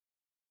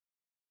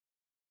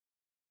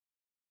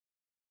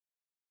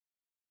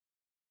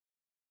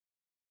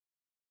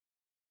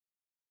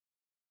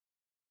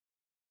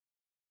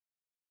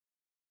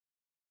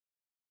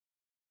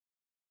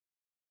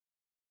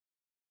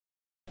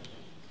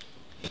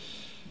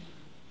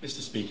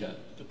Mr. Speaker,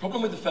 the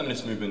problem with the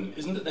feminist movement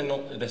isn't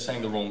that they're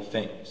saying the wrong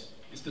things.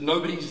 It's that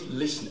nobody's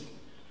listening.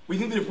 We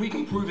think that if we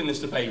can prove in this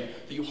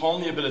debate that you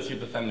harm the ability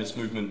of the feminist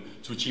movement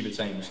to achieve its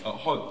aims at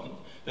home,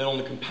 then on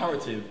the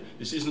comparative,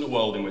 this isn't a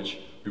world in which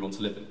we want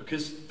to live in.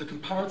 Because the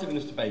comparative in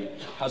this debate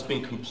has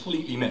been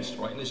completely missed,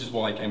 right? And this is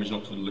why Cambridge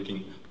and Oxford are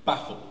looking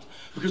baffled.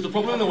 Because the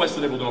problem in the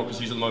Western liberal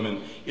democracies at the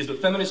moment is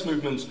that feminist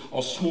movements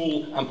are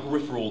small and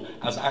peripheral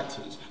as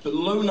actors. That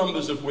low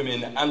numbers of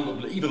women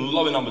and even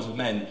lower numbers of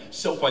men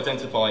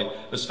self-identify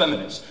as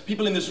feminists.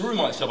 People in this room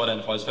might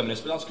self-identify as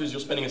feminists, but that's because you're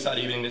spending a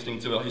Saturday evening listening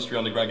to a history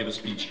undergrad give a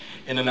speech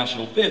in a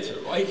national theatre,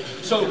 right?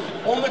 So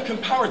on the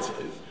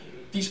comparative,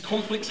 these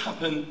conflicts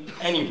happen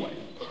anyway.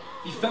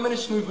 The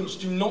feminist movements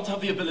do not have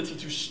the ability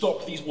to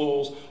stop these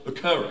wars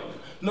occurring.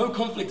 No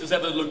conflict has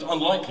ever looked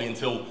unlikely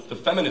until the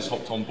feminists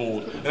hopped on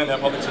board and then their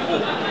public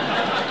support.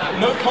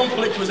 No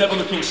conflict was ever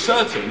looking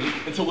certain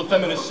until the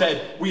feminists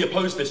said, we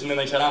oppose this, and then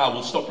they said,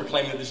 we'll stop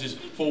proclaiming that this is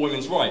for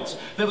women's rights.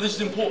 Therefore, this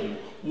is important.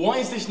 Why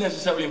is this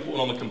necessarily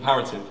important on the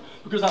comparative?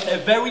 Because at their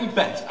very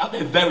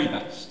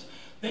best,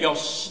 they are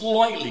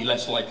slightly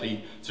less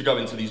likely to go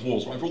into these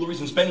wars, right? For all the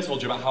reasons Ben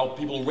told you about how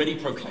people already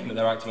proclaim that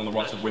they're acting on the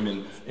rights of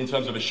women in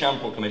terms of a sham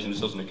proclamation, this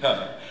doesn't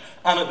occur.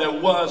 And at their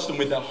worst and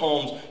with their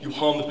harms, you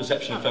harm the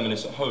perception of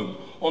feminists at home.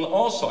 On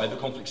our side, the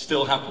conflict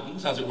still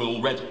happens, as it will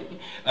already,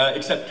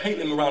 except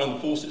Caitlin Moran and the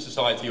Fawcett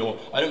Society, or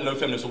I don't know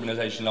feminist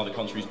organisations in other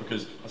countries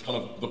because that's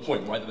kind of the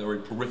point, right? That they're very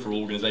peripheral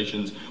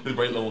organisations with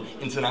very little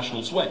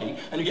international sway,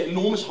 and you get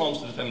enormous harms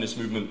to the feminist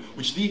movement,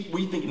 which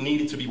we think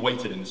needed to be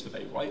weighted in this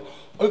debate, right?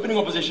 Opening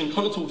opposition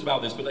kind of talked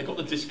about this, but they got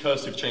the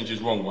discursive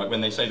changes wrong, right?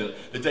 When they say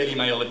that the Daily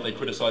Mail, if they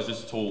criticise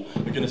this at all,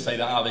 are going to say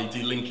that, they're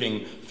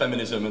delinking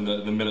feminism and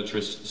the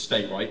militarist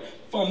state, right?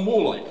 Far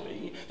more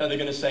likely that they're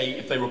going to say,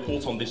 if they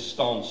report on this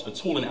stance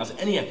at all and it has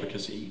any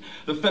efficacy,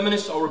 the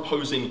feminists are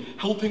opposing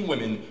helping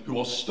women who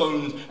are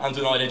stoned and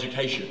denied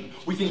education.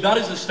 We think that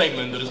is a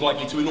statement that is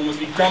likely to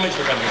enormously damage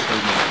the feminist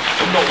movement,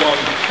 and not one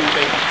we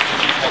think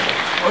should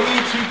help.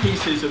 Only two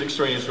pieces of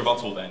extraneous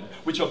rebuttal then,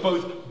 which are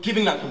both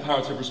giving that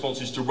comparative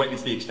responses directly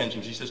to the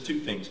extension. She says two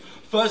things.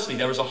 Firstly,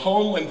 there is a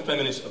harm when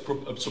feminists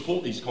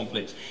support these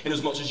conflicts in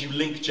as much as you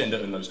link gender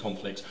in those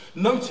conflicts.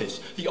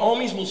 Notice, the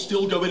armies will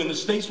still go in and the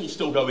states will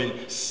still go in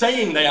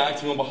saying they are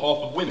acting on behalf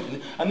of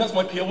women, and that's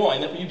my POI,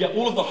 and therefore you get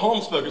all of the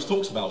harms Fergus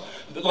talks about.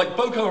 Like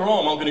Boko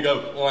Haram aren't going to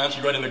go, well, I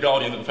actually read in The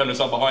Guardian that the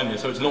feminists are behind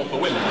this, so it's not for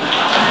women.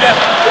 You get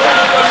all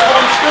of those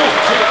harms still.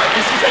 So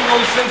this is a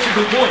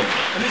nonsensical point.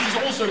 And this is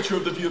also true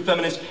of the view of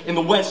feminists in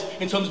the West.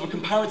 In terms of a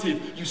comparative,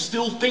 you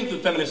still think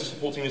that feminists are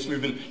supporting this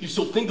movement, you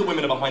still think that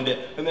women are behind it,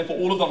 and therefore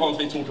all of the harms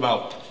they talk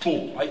about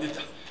fall. Right?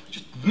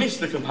 Just miss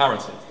the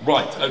comparative.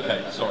 Right,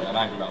 okay, sorry, I'm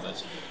angry about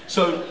this.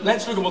 So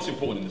let's look at what's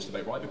important in this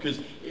debate, right? Because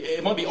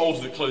it might be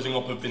odd that closing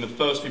up have been the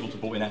first people to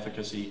put in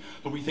efficacy,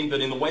 but we think that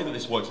in the way that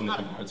this works in the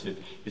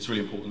comparative, it's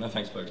really important. No,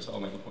 thanks, Fergus,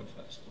 I'll make the point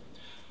first.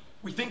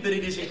 We think that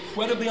it is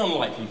incredibly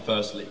unlikely,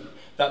 firstly,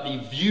 that the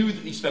view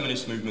that these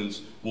feminist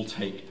movements will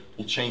take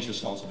will change the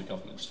stance of the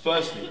governments.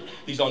 Firstly,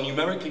 these are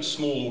numerically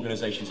small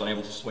organisations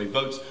unable to sway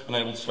votes and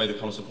unable to sway the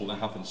kind of support that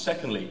happens.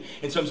 Secondly,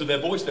 in terms of their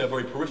voice, they are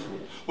very peripheral.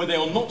 Where they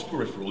are not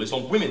peripheral is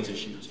on women's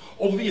issues.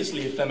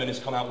 Obviously, if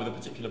feminists come out with a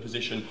particular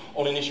position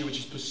on an issue which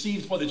is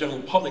perceived by the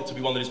general public to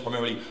be one that is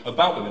primarily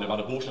about women,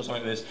 about abortion or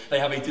something like this, they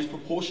have a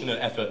disproportionate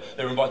effort.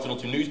 They're invited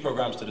onto news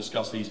programmes to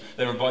discuss these.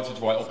 They're invited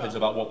to write op-eds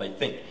about what they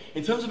think.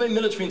 In terms of a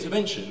military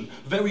intervention,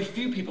 very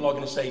few people are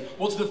going to say,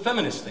 what do the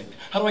feminists think?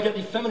 How do I get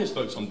the feminist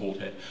votes on board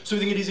here? So we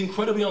think it is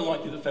incredibly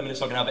unlikely that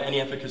feminists are going to have any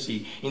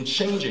efficacy in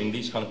changing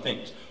these kind of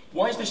things.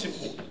 Why is this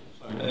important?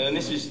 And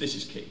this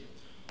is key.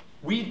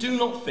 We do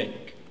not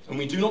think, and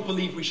we do not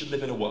believe we should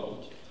live in a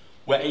world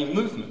where a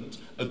movement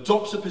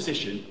adopts a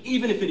position,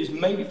 even if it is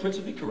maybe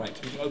principally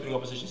correct, because opening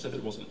opposition said that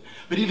it wasn't,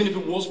 but even if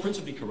it was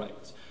principally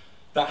correct,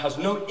 that has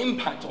no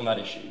impact on that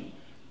issue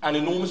and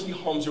enormously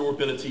harms your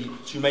ability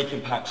to make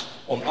impacts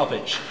on other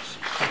issues.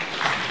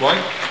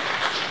 Right?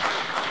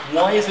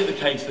 Why is it the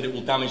case that it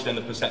will damage then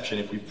the perception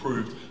if we've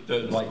proved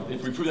that,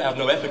 if we prove they have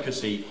no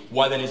efficacy,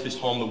 why then is this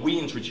harm that we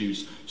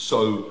introduce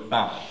so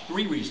bad?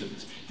 Three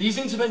reasons. These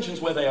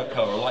interventions, where they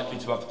occur, are likely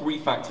to have three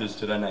factors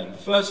to their name.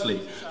 Firstly,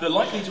 they're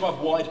likely to have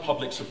wide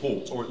public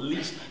support, or at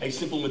least a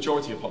simple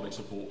majority of public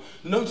support.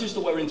 Notice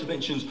that where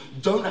interventions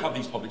don't have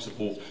these public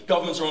support,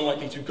 governments are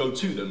unlikely to go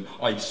to them,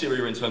 i.e.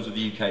 Syria in terms of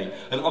the UK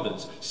and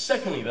others.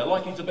 Secondly, they're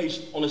likely to be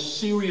based on a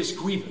serious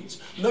grievance.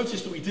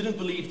 Notice that we didn't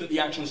believe that the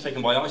actions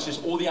taken by ISIS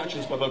or the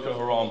actions by Boko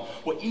Haram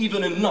were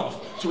even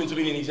enough to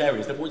intervene in these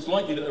areas. Therefore, it's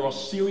likely that there are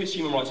serious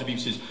human rights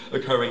abuses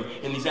occurring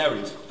in these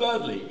areas.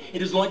 Thirdly,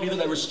 it is likely that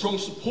there is strong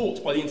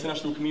support by the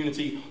international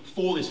community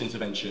for this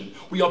intervention.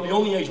 We are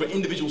beyond the age where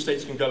individual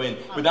states can go in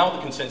without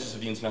the consensus of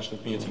the international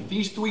community.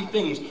 These three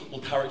things will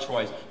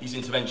characterise these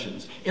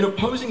interventions. In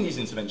opposing these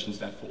interventions,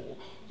 therefore,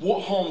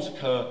 what harms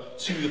occur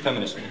to the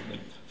feminist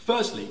movement?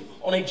 Firstly,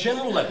 on a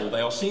general level, they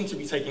are seen to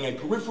be taking a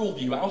peripheral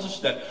view out of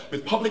step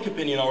with public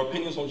opinion, our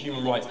opinions on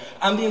human rights,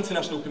 and the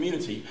international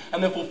community,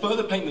 and therefore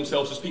further paint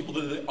themselves as people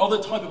that are the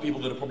other type of people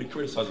that are probably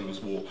criticising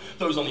this war.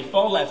 Those on the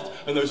far left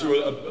and those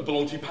who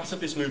belong to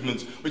pacifist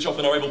movements, which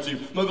often are able to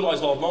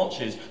mobilise large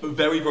marches, but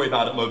very, very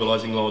bad at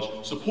mobilising large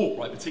support,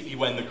 right? Particularly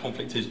when the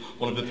conflict is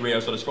one of the three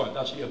areas I described.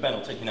 Actually, Ben,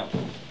 I'll take you now.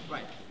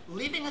 Right.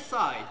 Leaving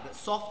aside that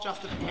soft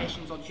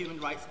justifications on human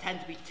rights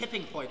tend to be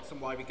tipping points on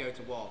why we go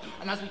to war,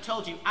 and as we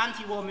told you,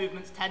 anti-war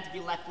movements tend to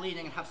be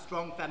left-leaning and have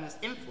strong feminist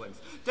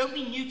influence, don't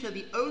we neuter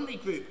the only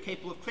group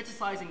capable of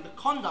criticising the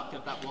conduct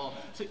of that war,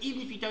 so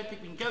even if you don't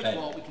think we can go to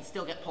war, we can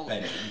still get policy?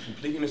 Ben, you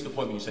completely missed the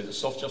point when you say that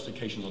soft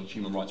justifications on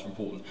human rights are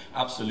important.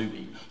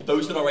 Absolutely.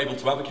 Those that are able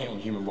to advocate on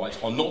human rights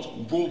are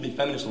not broadly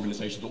feminist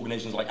organisations, but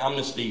organisations like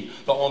Amnesty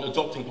that aren't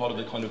adopting part of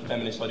the kind of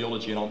feminist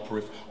ideology and aren't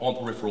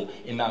peripheral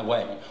in that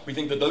way. We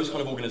think that those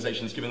kind of organisations,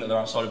 given that they're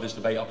outside of this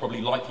debate, are probably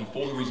likely,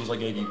 for the reasons I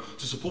gave you,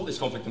 to support this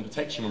conflict and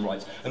protect human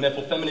rights, and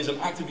therefore feminism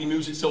actively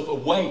moves itself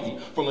away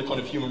from the kind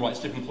of human rights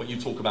tipping point you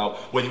talk about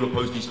when you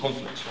oppose these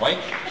conflicts, right?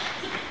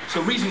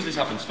 So reasons this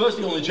happens.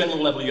 Firstly, on a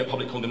general level, you get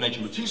public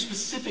condemnation, with two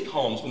specific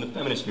harms when the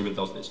feminist movement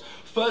does this.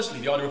 Firstly,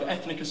 the idea of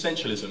ethnic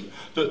essentialism,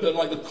 that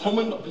like the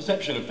common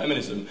perception of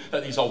feminism,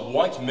 that these are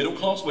white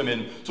middle-class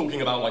women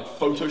talking about like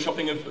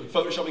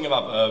photoshopping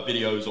about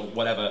videos or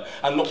whatever,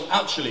 and not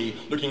actually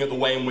looking at the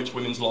way in which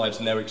women's lives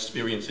and their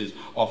experiences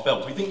are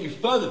felt. We think you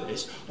further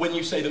this when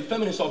you say that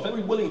feminists are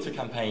very willing to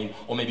campaign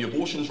on maybe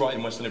abortion's right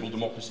in Western liberal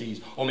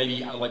democracies, or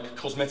maybe like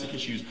cosmetic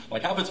issues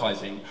like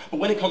advertising, but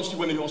when it comes to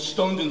women who are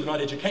stoned and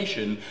denied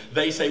education,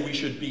 they say we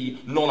should be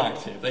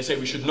non-active. They say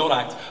we should not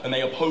act, and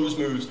they oppose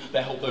moves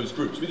that help those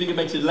groups. We think it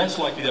makes it less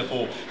likely,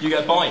 therefore, you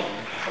get buy-in.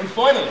 And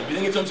finally, we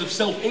think in terms of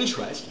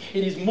self-interest,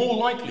 it is more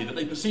likely that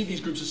they perceive these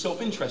groups as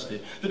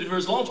self-interested, that if there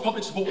is large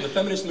public support when the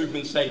feminist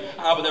movements say,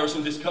 but there are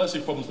some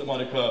discursive problems that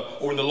might occur,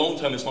 or in the long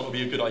term this might not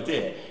be a good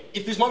idea.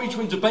 If this might be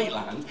true in debate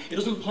land, it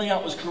doesn't play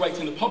out as correct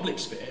in the public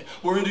sphere,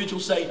 where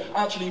individuals say,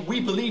 actually,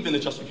 we believe in the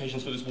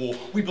justifications for this war,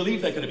 we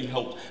believe they're going to be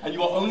helped, and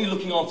you are only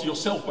looking after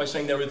yourself by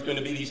saying there are going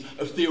to be these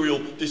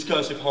ethereal,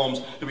 discursive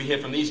harms that we hear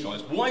from these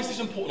guys. Why is this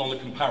important on the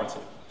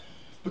comparative?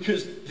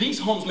 Because these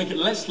harms make it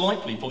less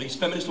likely for these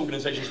feminist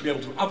organisations to be able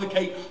to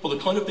advocate for the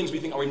kind of things we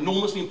think are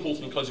enormously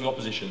important in closing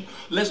opposition.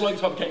 Less likely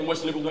to advocate in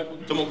Western liberal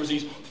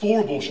democracies for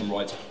abortion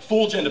rights,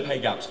 for gender pay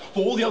gaps,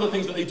 for all the other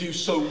things that they do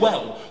so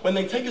well. When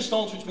they take a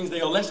stance which means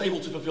they are less able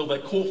to fulfil their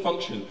core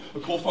function,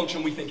 a core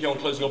function we think here on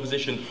closing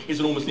opposition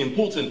is enormously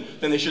important,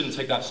 then they shouldn't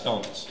take that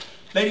stance.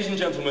 Ladies and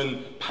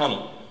gentlemen,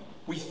 panel,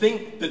 we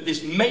think that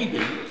this may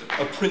be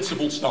a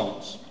principled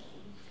stance.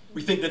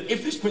 We think that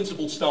if this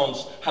principled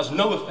stance has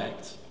no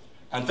effect,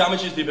 and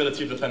damages the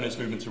ability of the feminist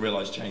movement to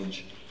realise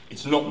change,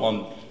 it's not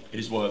one it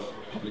is worth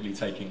publicly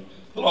taking.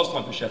 The last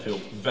time for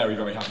Sheffield, very,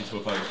 very happy to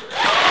oppose.